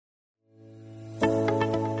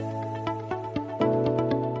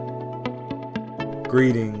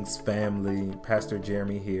Greetings, family. Pastor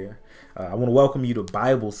Jeremy here. I want to welcome you to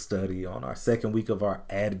Bible study on our second week of our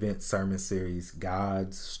Advent sermon series,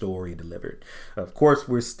 God's Story Delivered. Of course,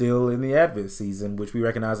 we're still in the Advent season, which we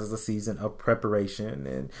recognize as a season of preparation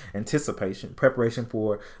and anticipation. Preparation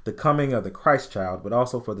for the coming of the Christ child, but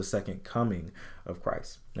also for the second coming of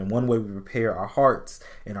Christ. And one way we prepare our hearts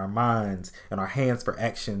and our minds and our hands for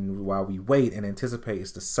action while we wait and anticipate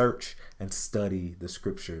is to search and study the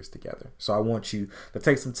scriptures together. So I want you to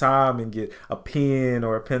take some time and get a pen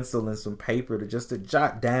or a pencil and some paper to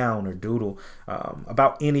jot down or doodle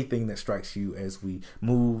about anything that strikes you as we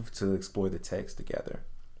move to explore the text together.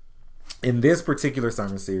 In this particular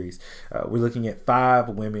sermon series, we're looking at 5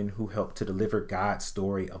 women who helped to deliver God's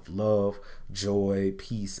story of love, joy,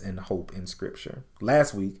 peace, and hope in Scripture.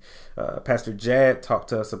 Last week, Pastor Jad talked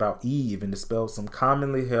to us about Eve and dispelled some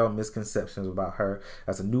commonly held misconceptions about her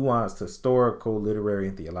as a nuanced historical, literary,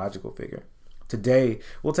 and theological figure. Today,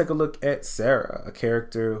 we'll take a look at Sarah, a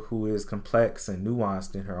character who is complex and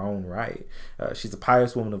nuanced in her own right. She's a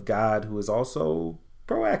pious woman of God who is also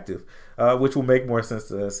proactive, which will make more sense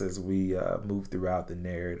to us as we move throughout the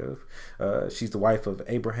narrative. She's the wife of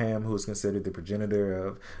Abraham, who is considered the progenitor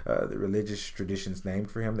of the religious traditions named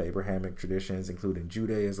for him, the Abrahamic traditions, including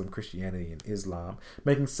Judaism, Christianity, and Islam,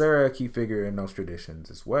 making Sarah a key figure in those traditions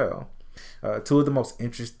as well. 2 of the most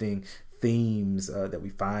interesting themes that we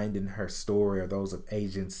find in her story are those of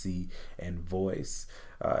agency and voice.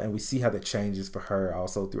 And we see how that changes for her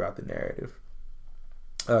also throughout the narrative.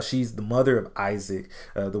 She's the mother of Isaac,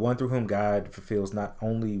 the one through whom God fulfills not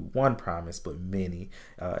only one promise, but many,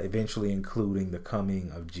 eventually including the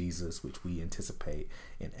coming of Jesus, which we anticipate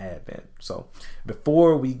in Advent. So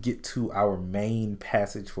before we get to our main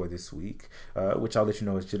passage for this week, which I'll let you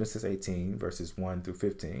know is Genesis 18, verses 1 through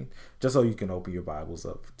 15, just so you can open your Bibles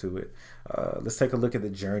up to it, let's take a look at the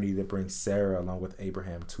journey that brings Sarah along with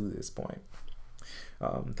Abraham to this point.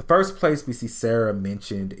 The first place we see Sarah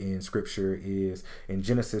mentioned in Scripture is in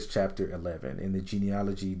Genesis chapter 11, in the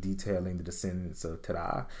genealogy detailing the descendants of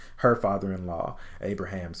Terah, her father-in-law,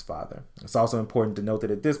 Abraham's father. It's also important to note that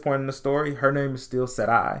at this point in the story, her name is still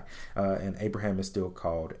Sarai, and Abraham is still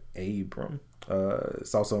called Abram.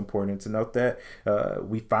 It's also important to note that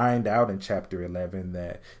we find out in chapter 11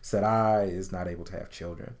 that Sarai is not able to have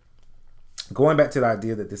children. Going back to the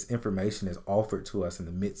idea that this information is offered to us in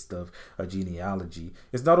the midst of a genealogy,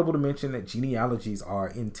 it's notable to mention that genealogies are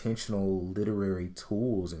intentional literary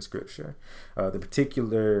tools in Scripture. The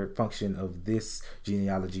particular function of this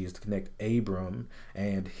genealogy is to connect Abram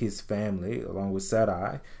and his family, along with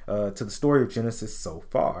Sarai, to the story of Genesis so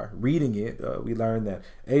far. Reading it, we learn that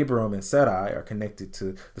Abram and Sarai are connected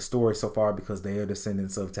to the story so far because they are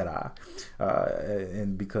descendants of Terah,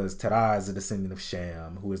 and because Terah is a descendant of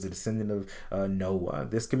Shem, who is a descendant of Noah.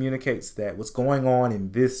 This communicates that what's going on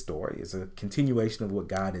in this story is a continuation of what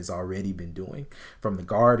God has already been doing, from the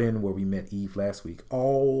garden where we met Eve last week,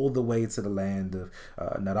 all the way to the land of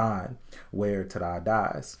Naran, where Terah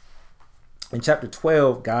dies. In chapter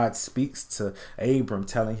 12, God speaks to Abram,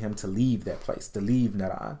 telling him to leave that place, to leave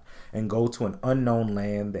Naran, and go to an unknown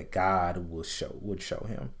land that God would show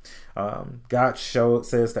him. God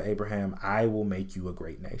says to Abraham, "I will make you a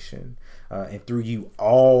great nation, and through you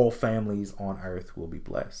all families on earth will be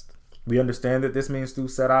blessed." We understand that this means through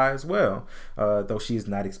Sarai as well, though she is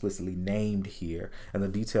not explicitly named here, and the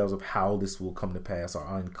details of how this will come to pass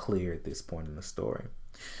are unclear at this point in the story.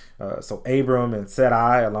 So Abram and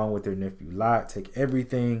Sarai, along with their nephew Lot, take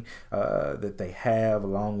everything that they have,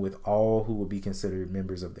 along with all who will be considered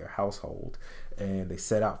members of their household, and they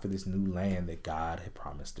set out for this new land that God had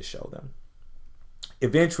promised to show them.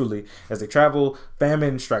 Eventually, as they travel,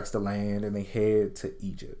 famine strikes the land and they head to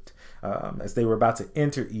Egypt. As they were about to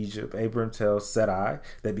enter Egypt, Abram tells Sarai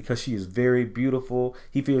that because she is very beautiful,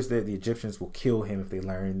 he fears that the Egyptians will kill him if they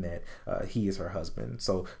learn that he is her husband.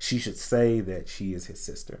 So she should say that she is his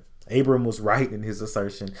sister. Abram was right in his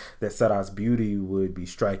assertion that Sarai's beauty would be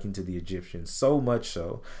striking to the Egyptians, so much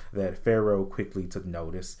so that Pharaoh quickly took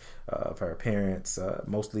notice of her appearance,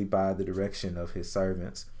 mostly by the direction of his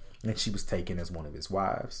servants, and she was taken as one of his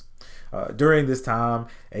wives. During this time,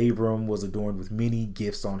 Abram was adorned with many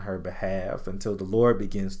gifts on her behalf until the Lord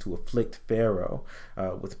begins to afflict Pharaoh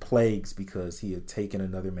with plagues because he had taken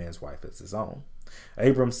another man's wife as his own.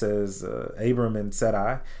 Abram and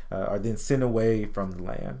Sarai are then sent away from the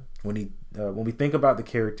land. When we think about the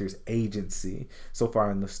character's agency so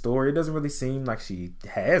far in the story, it doesn't really seem like she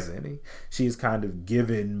has any. She is kind of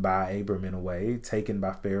given by Abram in a way, taken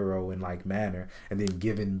by Pharaoh in like manner, and then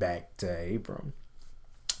given back to Abram.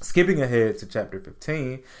 Skipping ahead to chapter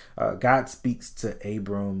 15, God speaks to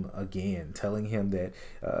Abram again, telling him that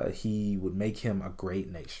he would make him a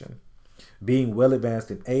great nation. Being well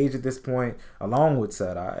advanced in age at this point, along with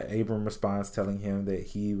Sarai, Abram responds telling him that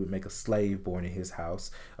he would make a slave born in his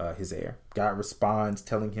house, his heir. God responds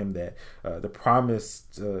telling him that the promise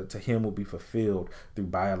to him will be fulfilled through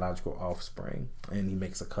biological offspring, and he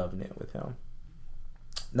makes a covenant with him.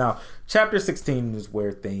 Now, chapter 16 is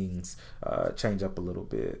where things change up a little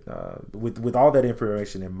bit. With all that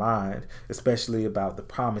information in mind, especially about the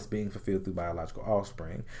promise being fulfilled through biological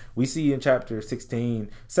offspring, we see in chapter 16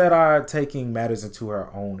 Sarai taking matters into her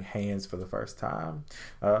own hands for the first time,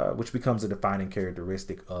 which becomes a defining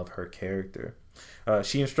characteristic of her character.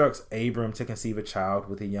 She instructs Abram to conceive a child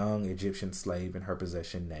with a young Egyptian slave in her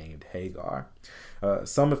possession named Hagar.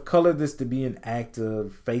 Some have colored this to be an act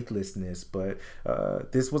of faithlessness, but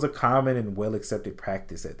this was a common and well-accepted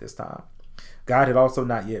practice at this time. God had also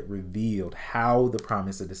not yet revealed how the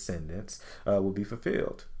promise of descendants would be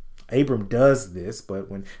fulfilled. Abram does this, but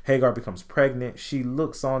when Hagar becomes pregnant, she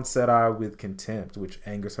looks on Sarai with contempt, which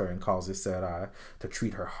angers her and causes Sarai to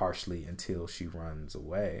treat her harshly until she runs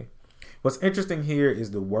away. What's interesting here is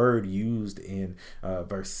the word used in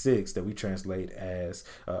verse 6 that we translate as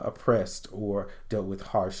oppressed or dealt with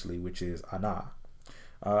harshly, which is anah.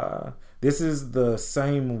 This is the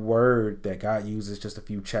same word that God uses just a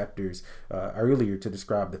few chapters earlier to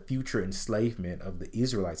describe the future enslavement of the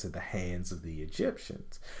Israelites at the hands of the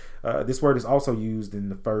Egyptians. This word is also used in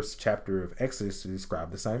the first chapter of Exodus to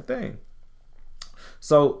describe the same thing.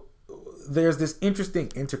 So there's this interesting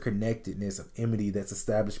interconnectedness of enmity that's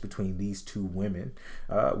established between these two women,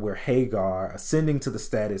 where Hagar, ascending to the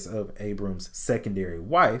status of Abram's secondary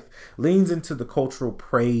wife, leans into the cultural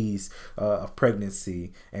praise of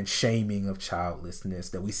pregnancy and shaming of childlessness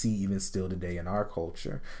that we see even still today in our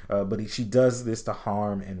culture. But she does this to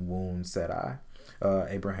harm and wound Sarai,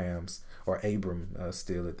 Abram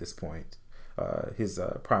still at this point, his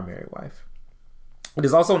primary wife. It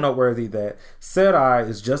is also noteworthy that Sarai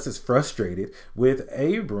is just as frustrated with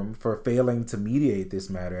Abram for failing to mediate this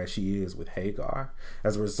matter as she is with Hagar.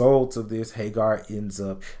 As a result of this, Hagar ends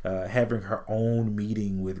up having her own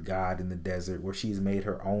meeting with God in the desert where she's made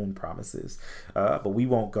her own promises. But we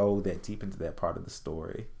won't go that deep into that part of the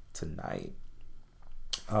story tonight.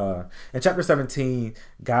 In chapter 17,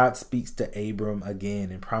 God speaks to Abram again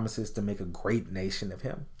and promises to make a great nation of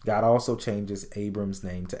him. God also changes Abram's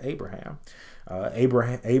name to Abraham.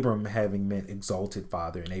 Abram having meant exalted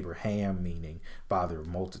father, and Abraham meaning father of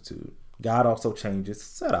multitude. God also changes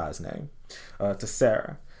Sarai's name to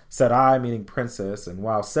Sarah. Sarai meaning princess, and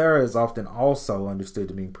while Sarah is often also understood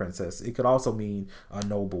to mean princess, it could also mean a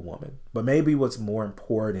noble woman. But maybe what's more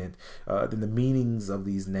important than the meanings of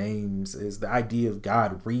these names is the idea of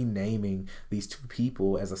God renaming these two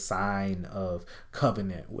people as a sign of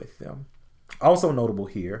covenant with them. Also notable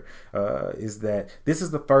here is that this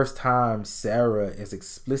is the first time Sarah is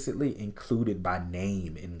explicitly included by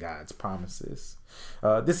name in God's promises.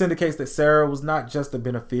 This indicates that Sarah was not just a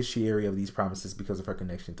beneficiary of these promises because of her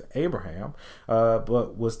connection to Abraham,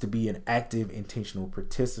 but was to be an active, intentional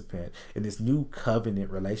participant in this new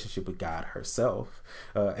covenant relationship with God herself.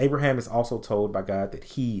 Abraham is also told by God that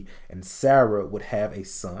he and Sarah would have a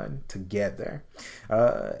son together.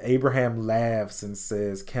 Abraham laughs and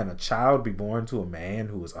says, "Can a child be born to a man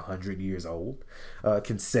who is 100 years old?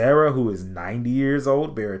 Can Sarah, who is 90 years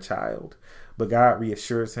old, bear a child?" But God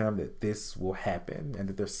reassures him that this will happen and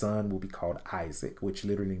that their son will be called Isaac, which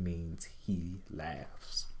literally means he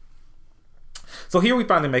laughs. So here we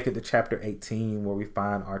finally make it to chapter 18, where we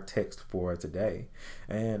find our text for today.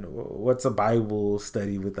 And what's a Bible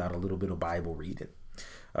study without a little bit of Bible reading?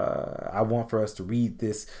 I want for us to read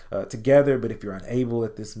this together, but if you're unable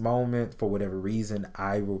at this moment, for whatever reason,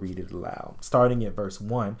 I will read it aloud. Starting at verse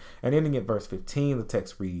 1 and ending at verse 15, the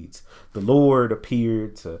text reads, "The Lord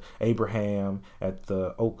appeared to Abraham at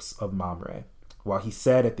the oaks of Mamre, while he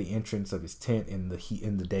sat at the entrance of his tent in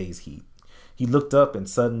the day's heat. He looked up and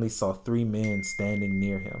suddenly saw three men standing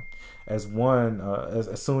near him. As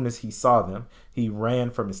soon as he saw them, he ran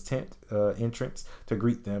from his tent entrance to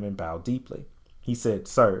greet them and bowed deeply. He said,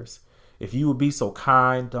 'Sirs, if you would be so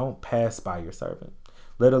kind, don't pass by your servant.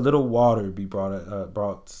 Let a little water be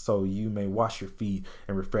brought so you may wash your feet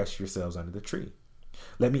and refresh yourselves under the tree.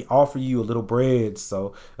 Let me offer you a little bread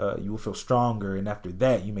so you will feel stronger, and after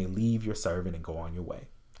that you may leave your servant and go on your way,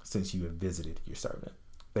 since you have visited your servant.'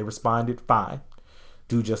 They responded, 'Fine,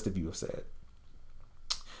 do just as you have said.'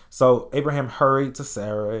 So Abraham hurried to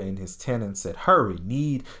Sarah in his tent and said, 'Hurry,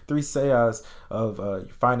 knead 3 seahs of your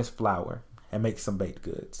finest flour and make some baked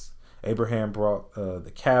goods.' Abraham brought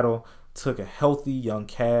the cattle took a healthy young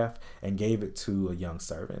calf and gave it to a young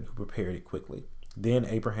servant who prepared it quickly. Then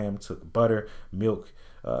Abraham took butter, milk,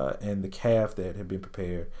 and the calf that had been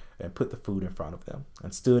prepared and put the food in front of them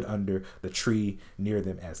and stood under the tree near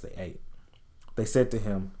them as they ate. They said to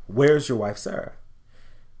him, "Where's your wife Sarah?"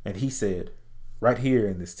 And he said, "Right here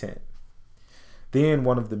in this tent." Then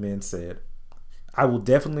one of the men said, "I will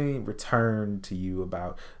definitely return to you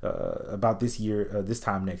about this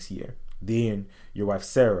time next year. Then your wife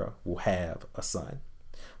Sarah will have a son."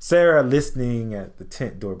 Sarah listening at the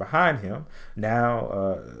tent door behind him.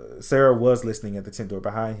 Sarah was listening at the tent door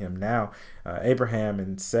behind him. Now, Abraham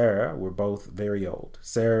and Sarah were both very old.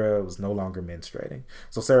 Sarah was no longer menstruating.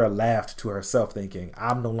 So Sarah laughed to herself, thinking,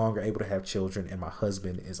 "I'm no longer able to have children, and my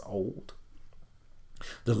husband is old."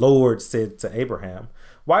 The Lord said to Abraham,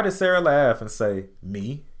 "Why did Sarah laugh and say,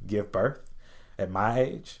 'Me give birth at my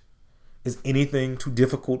age'? Is anything too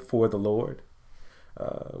difficult for the Lord?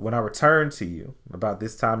 When I return to you about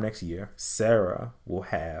this time next year, Sarah will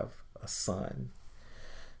have a son."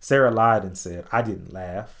 Sarah lied and said, "I didn't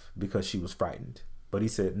laugh," because she was frightened. But he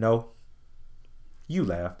said, "No, you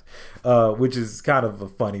laughed," which is kind of a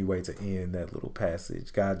funny way to end that little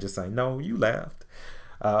passage. God just saying, "No, you laughed."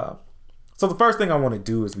 So the first thing I want to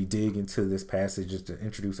do as we dig into this passage is to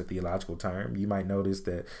introduce a theological term. You might notice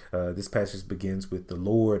that this passage begins with "the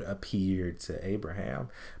Lord appeared to Abraham,"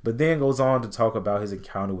 but then goes on to talk about his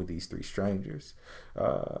encounter with these three strangers,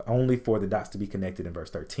 only for the dots to be connected in verse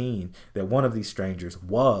 13 that one of these strangers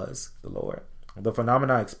was the Lord. The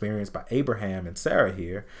phenomena experienced by Abraham and Sarah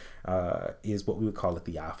here is what we would call a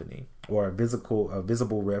theophany, or a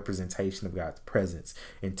visible representation of God's presence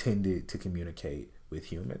intended to communicate with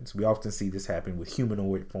humans. We often see this happen with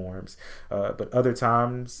humanoid forms, but other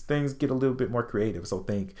times things get a little bit more creative. So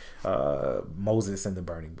think Moses and the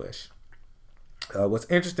burning bush. What's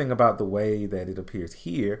interesting about the way that it appears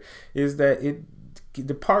here is that it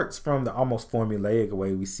departs from the almost formulaic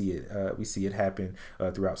way we see it happen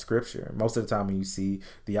throughout Scripture. Most of the time when you see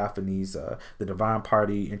theophanies, the divine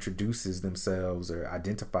party introduces themselves or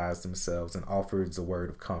identifies themselves and offers a word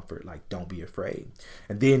of comfort, like "don't be afraid,"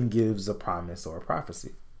 and then gives a promise or a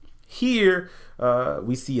prophecy. Here,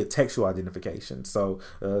 we see a textual identification. So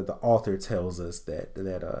the author tells us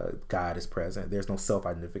that God is present. There's no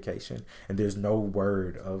self-identification, and there's no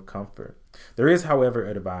word of comfort. There is, however,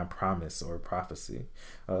 a divine promise or prophecy.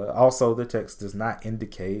 Also, the text does not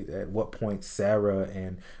indicate at what point Sarah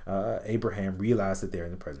and Abraham realized that they're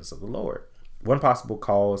in the presence of the Lord. One possible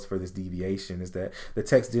cause for this deviation is that the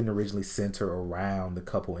text didn't originally center around the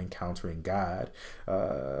couple encountering God,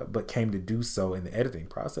 but came to do so in the editing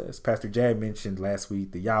process. Pastor Jad mentioned last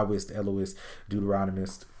week the Yahwist, Elohist,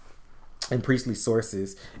 Deuteronomist, and priestly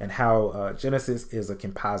sources, and how Genesis is a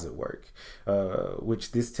composite work,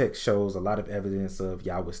 which this text shows a lot of evidence of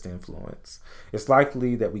Yahwist influence. It's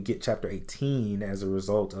likely that we get chapter 18 as a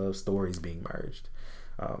result of stories being merged.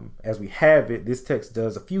 As we have it, this text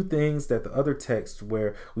does a few things that the other texts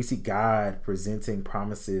where we see God presenting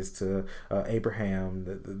promises to Abraham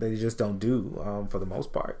that they just don't do for the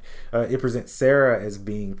most part. It presents Sarah as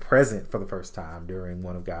being present for the first time during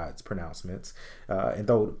one of God's pronouncements. And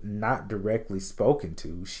though not directly spoken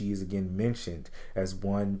to, she is again mentioned as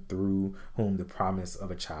one through whom the promise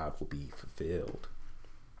of a child will be fulfilled.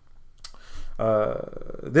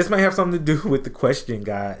 This may have something to do with the question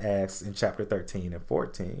God asks in chapter 13 and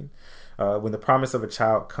 14. When the promise of a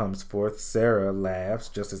child comes forth, Sarah laughs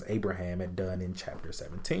just as Abraham had done in chapter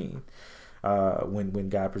 17, when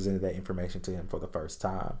God presented that information to him for the first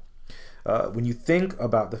time. When you think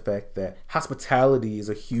about the fact that hospitality is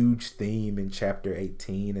a huge theme in chapter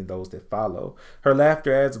 18 and those that follow, her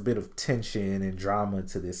laughter adds a bit of tension and drama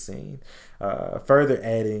to this scene. Further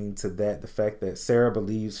adding to that the fact that Sarah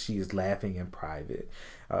believes she is laughing in private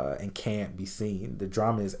and can't be seen. The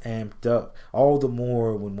drama is amped up all the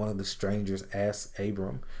more when one of the strangers asks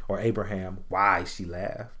Abraham why she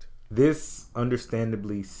laughed. This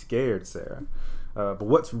understandably scared Sarah. But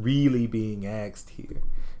what's really being asked here?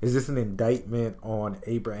 Is this an indictment on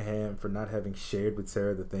Abraham for not having shared with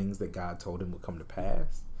Sarah the things that God told him would come to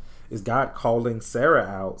pass? Is God calling Sarah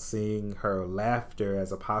out, seeing her laughter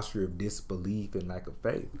as a posture of disbelief and lack of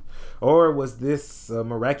faith? Or was this a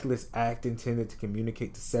miraculous act intended to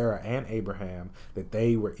communicate to Sarah and Abraham that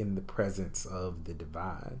they were in the presence of the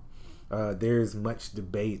divine? There's much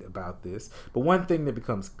debate about this, but one thing that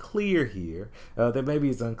becomes clear here, that maybe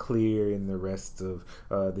is unclear in the rest of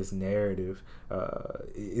this narrative,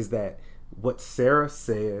 is that what Sarah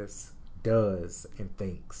says, does, and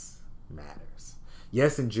thinks matters.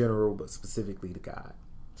 Yes, in general, but specifically to God.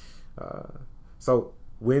 So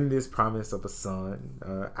when this promise of a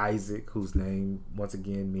son, Isaac, whose name once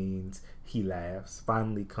again means he laughs,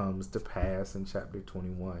 finally comes to pass in chapter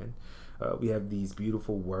 21, we have these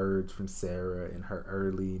beautiful words from Sarah in her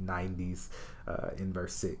early 90s in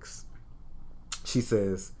verse 6. She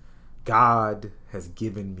says, "God has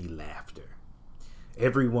given me laughter.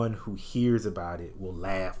 Everyone who hears about it will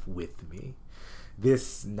laugh with me."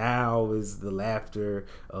 This now is the laughter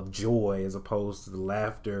of joy as opposed to the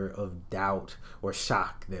laughter of doubt or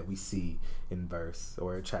shock that we see in verse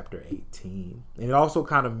or chapter 18. And it also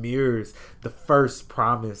kind of mirrors the first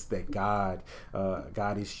promise that God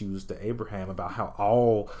issues to Abraham about how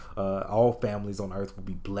all families on earth will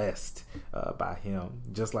be blessed by him.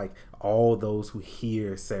 Just like all those who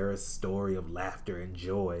hear Sarah's story of laughter and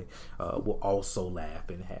joy will also laugh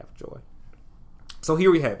and have joy. So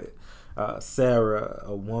here we have it. Sarah,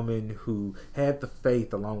 a woman who had the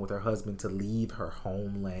faith along with her husband to leave her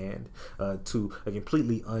homeland to a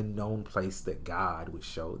completely unknown place that God would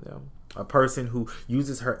show them. A person who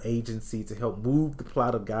uses her agency to help move the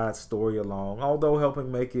plot of God's story along, although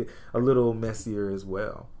helping make it a little messier as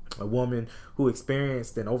well. A woman who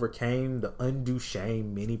experienced and overcame the undue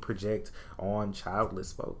shame many project on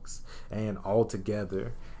childless folks. And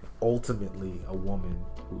altogether, ultimately, a woman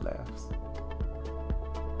who laughs.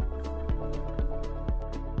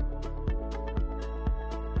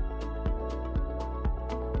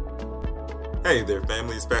 Hey there,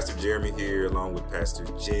 family. It's Pastor Jeremy here, along with Pastor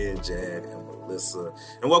Jen, Jad, and Melissa.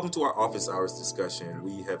 And welcome to our Office Hours discussion.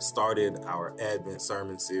 We have started our Advent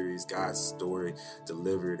sermon series, God's Story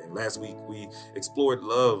Delivered. And last week, we explored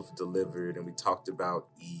Love Delivered, and we talked about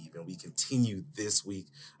Eve. And we continue this week,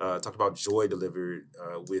 talked about Joy Delivered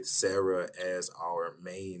with Sarah as our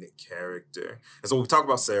main character. And so we talked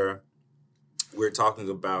about Sarah. We're talking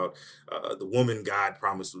about the woman God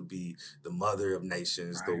promised would be the mother of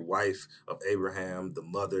nations, right, the wife of Abraham, the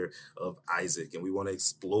mother of Isaac. And we want to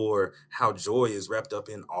explore how joy is wrapped up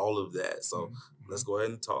in all of that. So let's go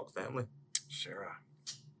ahead and talk, family. Sarah.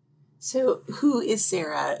 So who is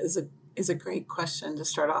Sarah is a great question to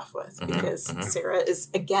start off with, because Sarah is,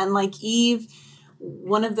 again, like Eve,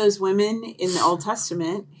 one of those women in the Old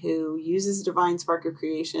Testament who uses a divine spark of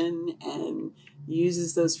creation and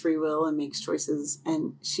uses those free will and makes choices.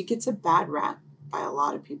 And she gets a bad rap by a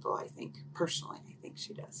lot of people, I think. Personally, I think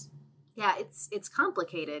she does. Yeah, it's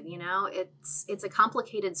complicated, you know. It's a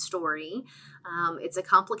complicated story. It's a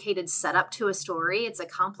complicated setup to a story. It's a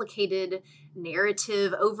complicated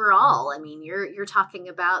narrative overall. I mean, you're talking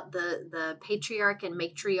about the patriarch and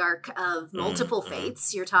matriarch of multiple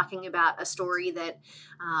faiths. You're talking about a story that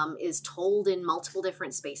is told in multiple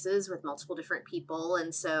different spaces with multiple different people,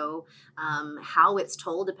 and so how it's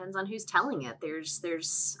told depends on who's telling it.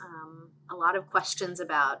 There's a lot of questions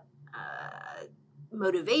about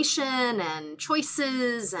motivation and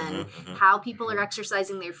choices and how people are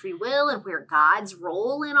exercising their free will and where God's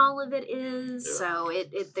role in all of it is. Yeah. So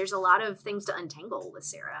there's a lot of things to untangle with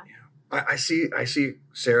Sarah. Yeah. I see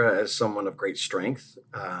Sarah as someone of great strength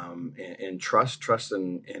and trust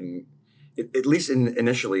in at least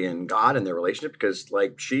initially in God and their relationship, because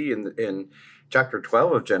like she in chapter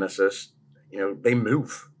 12 of Genesis, you know, they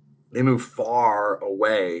move far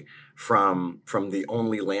away from the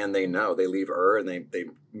only land they know. They leave Ur and they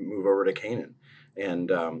move over to Canaan.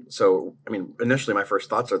 And so, I mean, initially my first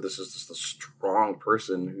thoughts are this is just a strong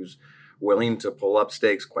person who's willing to pull up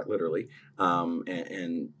stakes, quite literally,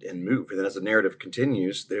 and move. And then as the narrative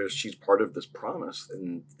continues, she's part of this promise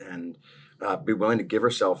and be willing to give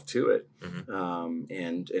herself to it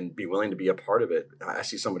and be willing to be a part of it. I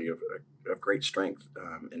see somebody of great strength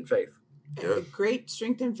and faith. Yeah. Great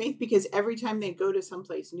strength and faith, because every time they go to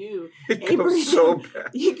someplace new, Abram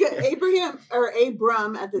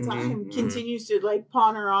at the time continues to like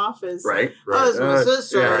pawn her off as right. Oh, it's my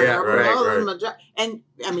sister. Right. And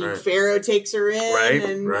I mean, Pharaoh takes her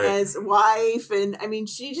in as wife, and I mean,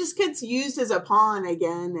 she just gets used as a pawn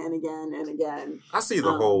again and again and again. I see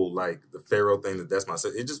the whole like the Pharaoh thing that's my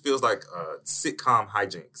sister. It just feels like sitcom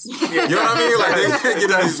hijinks. You know what I mean? Like they get in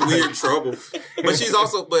this weird trouble, but she's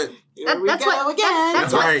also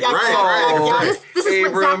That's right. This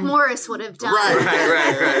is what Zach Morris would have done.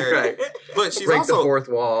 Right. But she's break also the fourth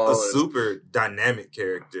wall. A super dynamic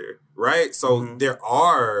character, right? So there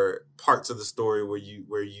are parts of the story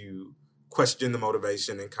where you question the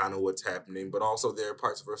motivation and kind of what's happening, but also there are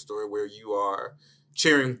parts of her story where you are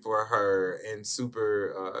cheering for her and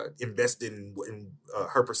super invested in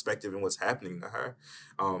her perspective and what's happening to her.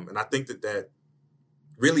 And I think that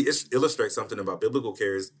really illustrates something about biblical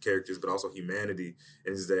characters, but also humanity,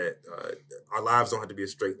 is that our lives don't have to be a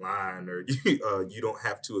straight line, or you don't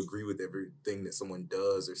have to agree with everything that someone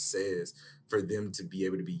does or says for them to be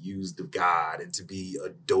able to be used of God and to be a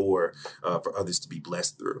door for others to be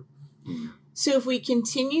blessed through. So if we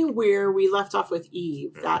continue where we left off with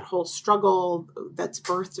Eve, that whole struggle that's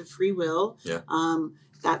birthed of free will,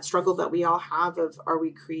 that struggle that we all have of, are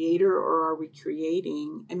we creator or are we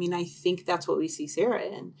creating? I mean, I think that's what we see Sarah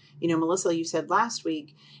in. Melissa, you said last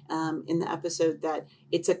week in the episode that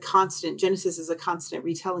it's a constant, Genesis is a constant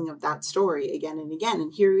retelling of that story again and again.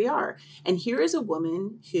 And here we are. And here is a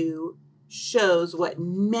woman who shows what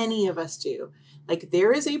many of us do. Like,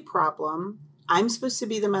 there is a problem. I'm supposed to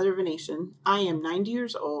be the mother of a nation. I am 90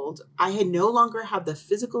 years old. I no longer have the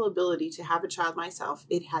physical ability to have a child myself.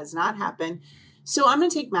 It has not happened. So I'm going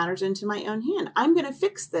to take matters into my own hand. I'm going to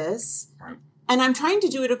fix this. Right. And I'm trying to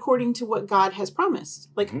do it according to what God has promised.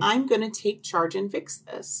 Like, I'm going to take charge and fix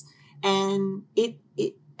this. And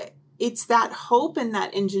it's that hope and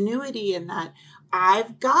that ingenuity and that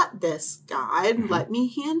I've got this, God, let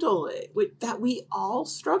me handle it, that we all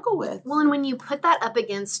struggle with. Well, and when you put that up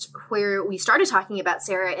against where we started talking about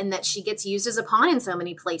Sarah and that she gets used as a pawn in so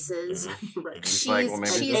many places,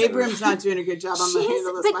 Abram's not doing a good job. I'm going to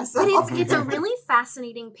handle this myself. But it's a really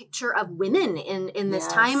fascinating picture of women in this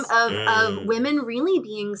time of women really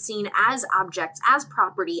being seen as objects, as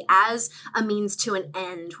property, as a means to an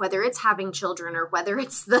end, whether it's having children or whether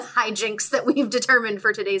it's the hijinks that we've determined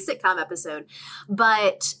for today's sitcom episode.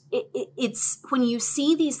 But it's when you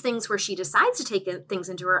see these things where she decides to take things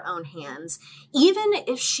into her own hands, even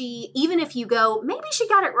if you go, maybe she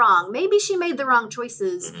got it wrong, maybe she made the wrong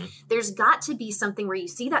choices, there's got to be something where you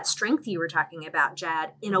see that strength you were talking about,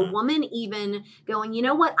 Jad, in a woman even going, you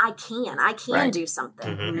know what, I can do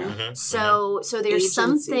something. So there's agency.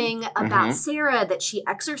 Something about Sarah that she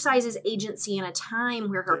exercises agency in a time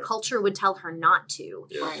where her culture would tell her not to.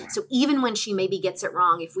 So even when she maybe gets it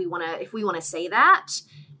wrong, if we want to say that,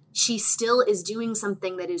 she still is doing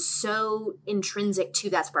something that is so intrinsic to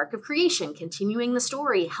that spark of creation, continuing the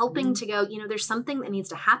story, helping to go, there's something that needs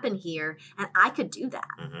to happen here, and I could do that.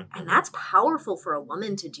 And that's powerful for a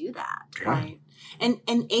woman to do that. Right. And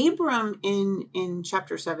Abram in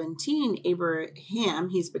chapter 17, Abraham,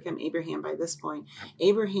 he's become Abraham by this point.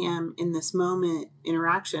 Abraham, in this moment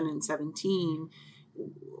interaction in 17,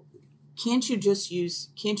 can't you just use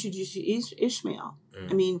Ishmael?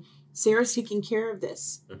 I mean, Sarah's taking care of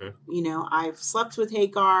this. I've slept with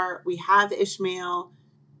Hagar. We have Ishmael.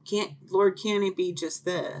 Can't it be just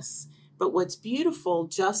this? But what's beautiful,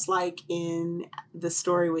 just like in the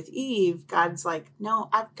story with Eve, God's like, no,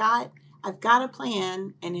 I've got a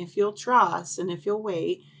plan. And if you'll trust and if you'll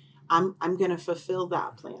wait, I'm going to fulfill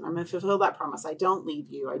that plan. I'm going to fulfill that promise. I don't leave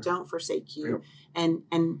you. I don't forsake you. And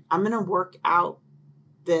I'm going to work out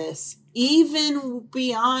this even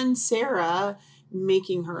beyond Sarah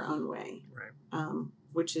making her own way,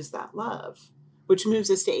 which is that love, which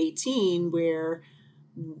moves us to 18, where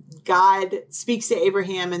God speaks to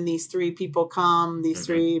Abraham and these three people come, these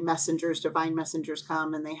three messengers, divine messengers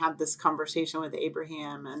come, and they have this conversation with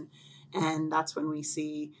Abraham. And that's when we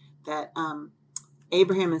see that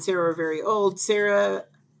Abraham and Sarah are very old. Sarah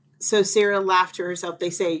laughed to herself.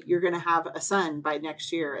 They say, you're going to have a son by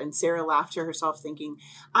next year. And Sarah laughed to herself thinking,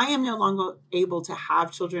 I am no longer able to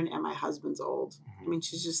have children and my husband's old. I mean,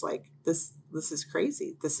 she's just like, this is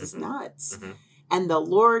crazy. This is nuts. And the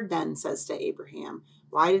Lord then says to Abraham,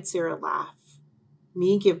 why did Sarah laugh?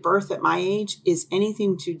 Me give birth at my age? Is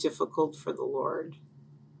anything too difficult for the Lord?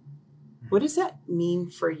 What does that mean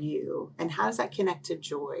for you? And how does that connect to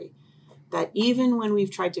joy? That even when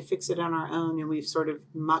we've tried to fix it on our own and we've sort of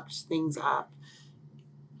mucked things up,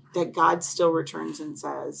 that God still returns and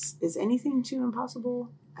says, is anything too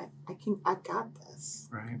impossible? I've got this.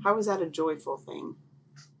 Right. How is that a joyful thing?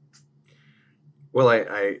 Well,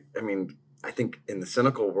 I mean, I think in the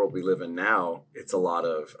cynical world we live in now, it's a lot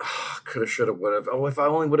of coulda, shoulda, woulda. Oh, if I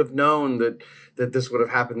only would have known that this would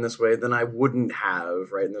have happened this way, then I wouldn't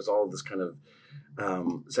have, right? And there's all this kind of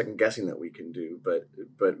second guessing that we can do, but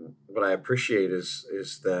what I appreciate is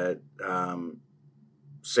that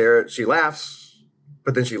Sarah, she laughs,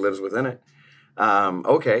 but then she lives within it.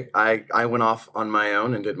 Okay, I went off on my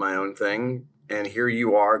own and did my own thing, and here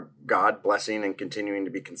you are, God blessing and continuing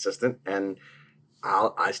to be consistent, and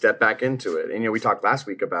I step back into it. And we talked last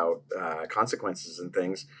week about consequences and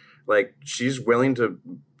things. Like, she's willing to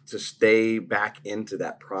stay back into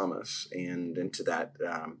that promise and into that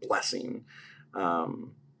blessing.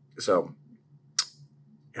 So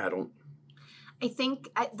I don't. I think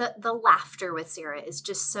the laughter with Sarah is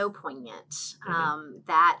just so poignant.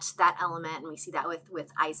 That element, and we see that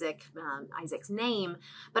with Isaac, Isaac's name.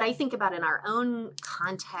 But I think about in our own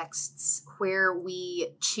contexts where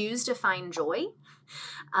we choose to find joy.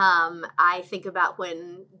 I think about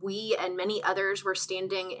when we and many others were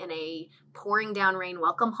standing in a pouring down rain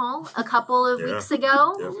welcome hall a couple of weeks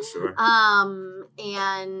ago. Yeah, for sure.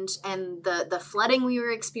 And the flooding we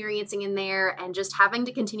were experiencing in there, and just having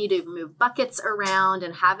to continue to move buckets around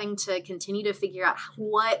and having to continue to figure out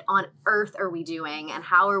what on earth are we doing and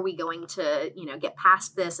how are we going to, get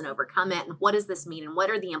past this and overcome it, and what does this mean and what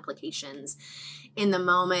are the implications. In the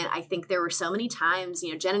moment, I think there were so many times,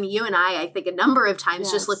 Jen and you and I think a number of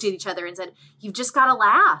times just looked at each other and said, you've just got to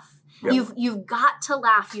laugh. Yep. You've got to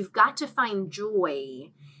laugh. You've got to find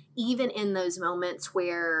joy, even in those moments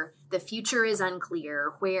where the future is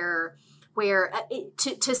unclear, where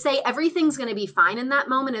to say everything's going to be fine in that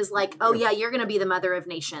moment is like, oh yeah, you're going to be the mother of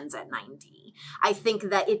nations at 90. I think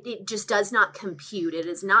that it just does not compute. It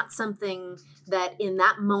is not something that in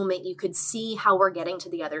that moment you could see how we're getting to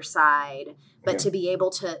the other side, but to be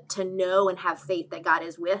able to know and have faith that God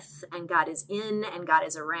is with and God is in and God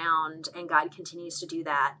is around and God continues to do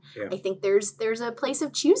that. Yeah. I think there's a place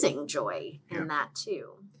of choosing joy in that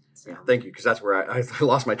too. So. Yeah, thank you, because that's where I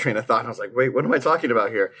lost my train of thought. And I was like, wait, what am I talking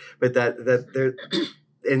about here? But that there,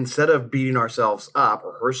 instead of beating ourselves up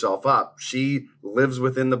or herself up, she lives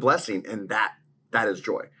within the blessing, and that is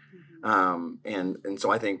joy. And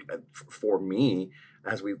so I think for me,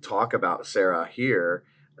 as we talk about Sarah here,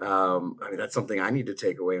 that's something I need to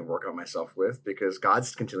take away and work on myself with, because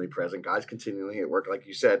God's continually present. God's continually at work, like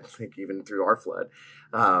you said, I think even through our flood,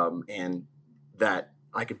 and that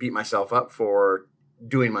I could beat myself up for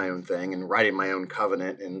doing my own thing and writing my own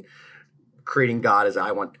covenant and creating God as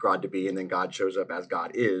I want God to be, and then God shows up as God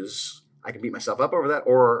is. I can beat myself up over that,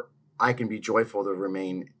 or I can be joyful to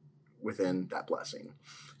remain within that blessing.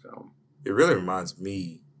 So it really reminds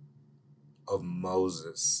me of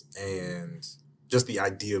Moses and just the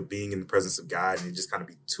idea of being in the presence of God, and it just kind of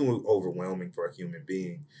be too overwhelming for a human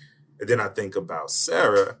being. And then I think about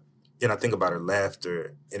Sarah, and I think about her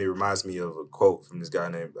laughter, and it reminds me of a quote from this guy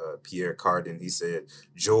named Pierre Cardin. He said,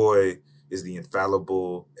 "Joy is the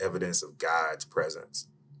infallible evidence of God's presence."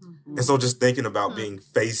 Mm-hmm. And so just thinking about being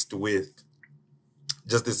faced with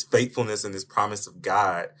just this faithfulness and this promise of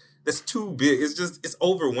God, that's too big. It's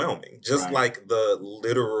overwhelming, just like the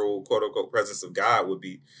literal quote unquote presence of God would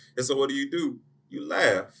be. And so what do? You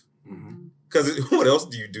laugh. Because what else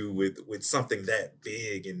do you do with something that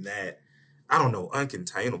big and that, I don't know,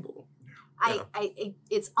 uncontainable? Yeah.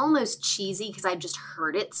 It's almost cheesy because I've just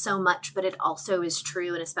heard it so much, but it also is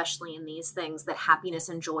true, and especially in these things, that happiness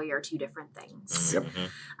and joy are two different things. Yep.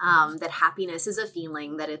 That happiness is a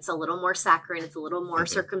feeling, that it's a little more saccharine, it's a little more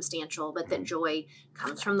circumstantial, but that joy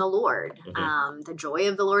comes from the Lord. The joy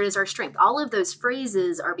of the Lord is our strength. All of those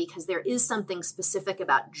phrases are because there is something specific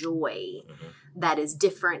about joy that is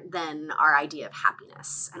different than our idea of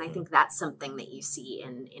happiness. And I think that's something that you see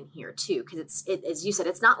in here too, because as you said,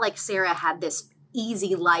 it's not like Sarah had this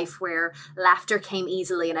easy life where laughter came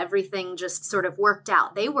easily and everything just sort of worked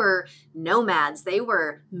out. They were nomads. They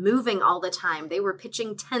were moving all the time. They were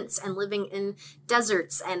pitching tents and living in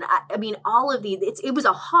deserts. And I mean, all of it was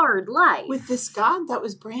a hard life. With this God that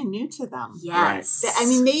was brand new to them. Yes. Right. I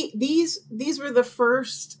mean, these were the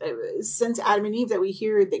first, since Adam and Eve, that we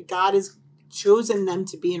hear that God has chosen them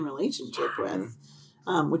to be in relationship with,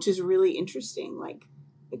 which is really interesting. Like,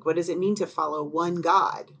 what does it mean to follow one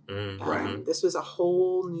God? This was a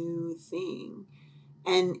whole new thing,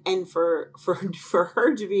 and for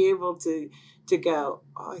her to be able to go,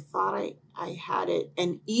 oh, I thought I had it,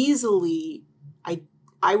 and easily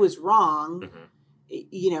I was wrong.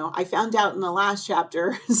 I found out in the last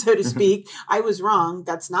chapter, so to speak, I was wrong.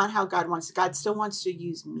 That's not how God wants. God still wants to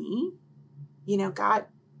use me.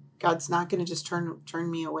 God's not going to just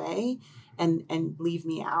turn me away and leave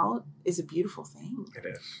me out is a beautiful thing. It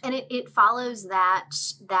is. And it follows that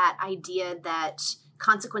idea that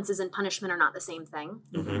consequences and punishment are not the same thing.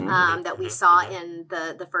 That we saw in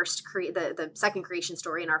the second creation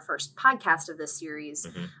story in our first podcast of this series.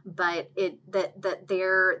 But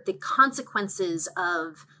the consequences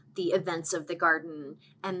of the events of the garden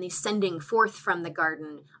and the sending forth from the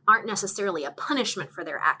garden aren't necessarily a punishment for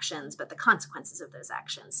their actions, but the consequences of those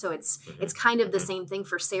actions. So it's kind of the same thing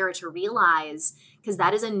for Sarah to realize, because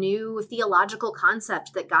that is a new theological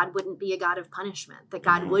concept, that God wouldn't be a God of punishment, that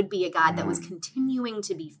God would be a God that was continuing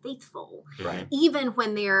to be faithful, even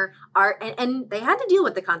when there are, and they had to deal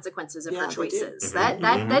with the consequences of her choices.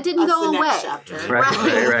 That didn't go away.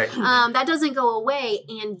 Right. That doesn't go away,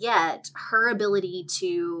 and yet her ability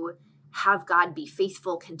to have God be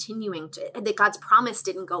faithful, continuing to, that God's promise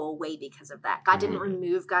didn't go away because of that. God didn't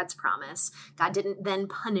remove God's promise. God didn't then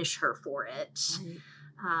punish her for it.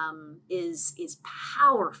 Is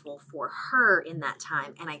powerful for her in that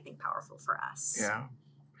time, and I think powerful for us. Yeah.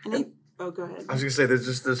 Go ahead. I was going to say, there's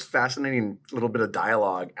just this fascinating little bit of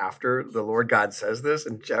dialogue after the Lord God says this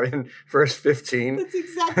in verse 15. That's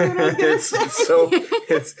exactly what I was going to say.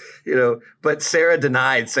 So but Sarah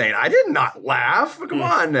denied, saying, I did not laugh. Come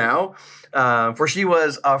on now. For she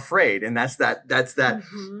was afraid. And that's that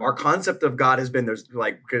our concept of God has been,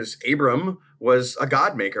 because Abram was a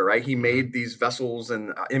God maker, right? He made these vessels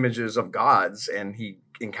and images of gods, and he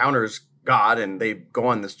encounters God, and they go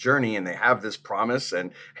on this journey, and they have this promise,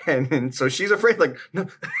 and so she's afraid, like, no,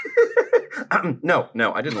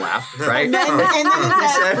 no, I didn't laugh, right? And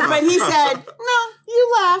then he said, no,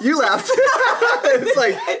 you laughed. You laughed. It's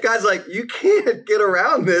like, God's like, you can't get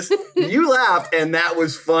around this. You laughed, and that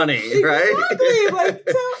was funny, right? Exactly. Like,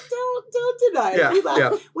 don't deny it. Yeah, You laughed.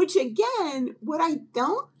 yeah. Which again, what I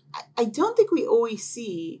don't think we always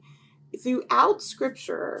see throughout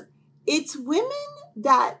Scripture, it's women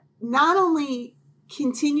that not only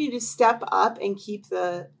continue to step up and keep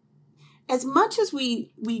as much as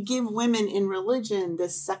we give women in religion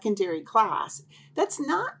this secondary class, that's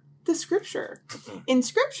not the Scripture. In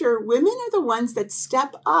Scripture, women are the ones that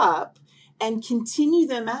step up and continue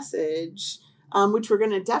the message, which we're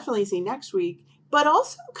going to definitely see next week, but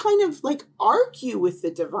also kind of like argue with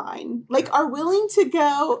the divine, like are willing to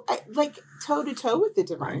go like toe to toe with the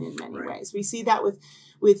divine in many ways. We see that with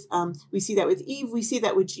Eve. We see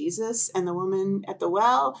that with Jesus and the woman at the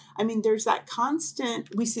well. I mean, there's that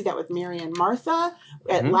constant. We see that with Mary and Martha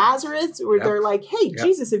at Lazarus, where they're like, "Hey,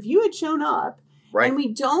 Jesus, if you had shown up," and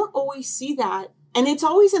we don't always see that. And it's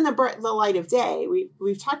always in the light of day.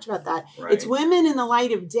 We've talked about that. Right. It's women in the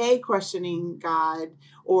light of day questioning God,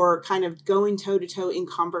 or kind of going toe to toe in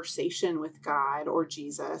conversation with God or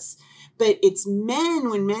Jesus. But it's men,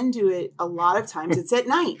 when men do it, a lot of times it's at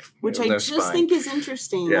night, which I just think is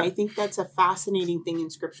interesting. Yeah. I think that's a fascinating thing in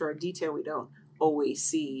Scripture, a detail we don't always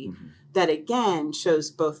see, that again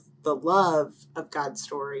shows both the love of God's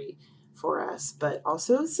story for us, but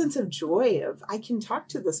also a sense of joy of, I can talk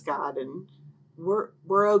to this God and we're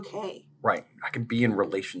okay. Right. I can be in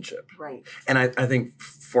relationship. Right. And I think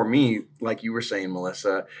for me, like you were saying,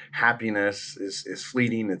 Melissa, happiness is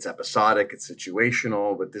fleeting, it's episodic, it's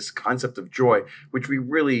situational, but this concept of joy, which we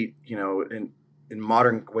really, in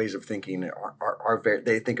modern ways of thinking are very,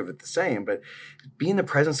 they think of it the same, but being in the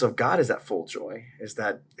presence of God is that full joy, is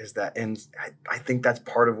that, and I think that's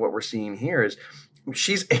part of what we're seeing here is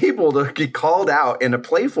she's able to get called out in a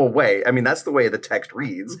playful way. I mean, that's the way the text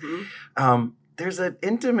reads. There's an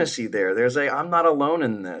intimacy there. There's I'm not alone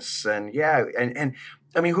in this. And and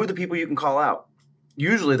I mean, who are the people you can call out?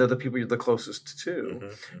 Usually they're the people you're the closest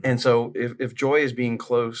to. And so if joy is being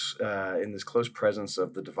close, in this close presence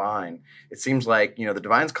of the divine, it seems like, the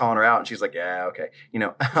divine's calling her out and she's like, yeah, okay.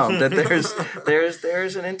 That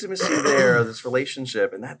there's an intimacy there, this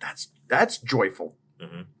relationship, and that's joyful.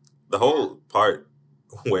 The whole part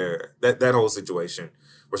where that whole situation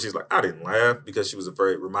where she's like, I didn't laugh because she was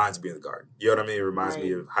afraid, reminds me of the garden. You know what I mean? It reminds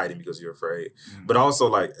me of hiding because you're afraid. But also,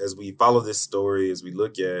 like, as we follow this story, as we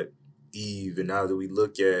look at Eve, and now that we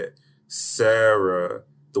look at Sarah,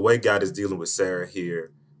 the way God is dealing with Sarah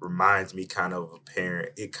here reminds me kind of a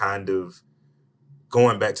parent. It kind of,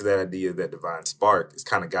 going back to that idea of that divine spark, it's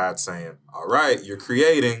kind of God saying, all right, you're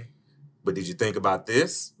creating, but did you think about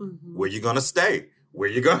this? Where you going to stay? Where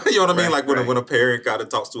you going? You know what I mean? Like when a parent kind of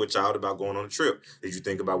talks to a child about going on a trip, did you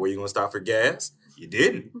think about where you're going to stop for gas? You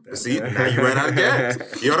didn't. But see, now you ran out of gas.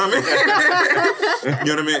 You know what I mean?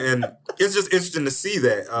 You know what I mean? And it's just interesting to see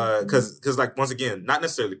that because like, once again, not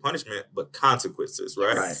necessarily punishment, but consequences,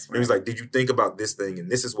 right? It was like, did you think about this thing?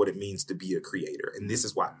 And this is what it means to be a creator. And this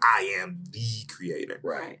is why I am the creator.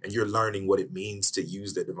 Right. And you're learning what it means to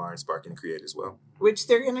use that divine spark and create as well. Which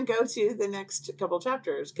they're going to go to the next couple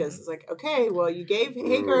chapters, because it's like, okay, well, you gave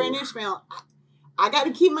Hagar and Ishmael. I got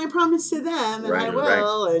to keep my promise to them, and I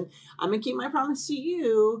will, and I'm going to keep my promise to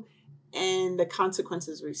you. And the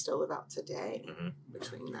consequences we still live out today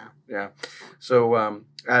between that. Yeah. So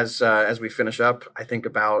as we finish up, I think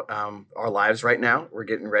about our lives right now. We're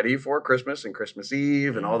getting ready for Christmas and Christmas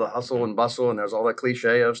Eve and all the hustle and bustle. And there's all that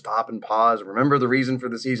cliche of stop and pause. Remember the reason for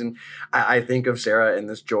the season. I think of Sarah and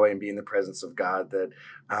this joy and being in the presence of God, that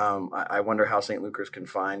I wonder how St. Lucas can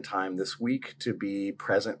find time this week to be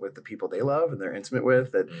present with the people they love and they're intimate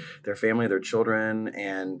with, that their family, their children,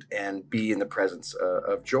 and be in the presence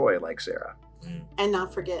of joy like Sarah. And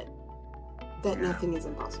not forget that nothing is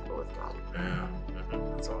impossible with God.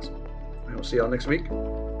 That's awesome. We'll see y'all next week.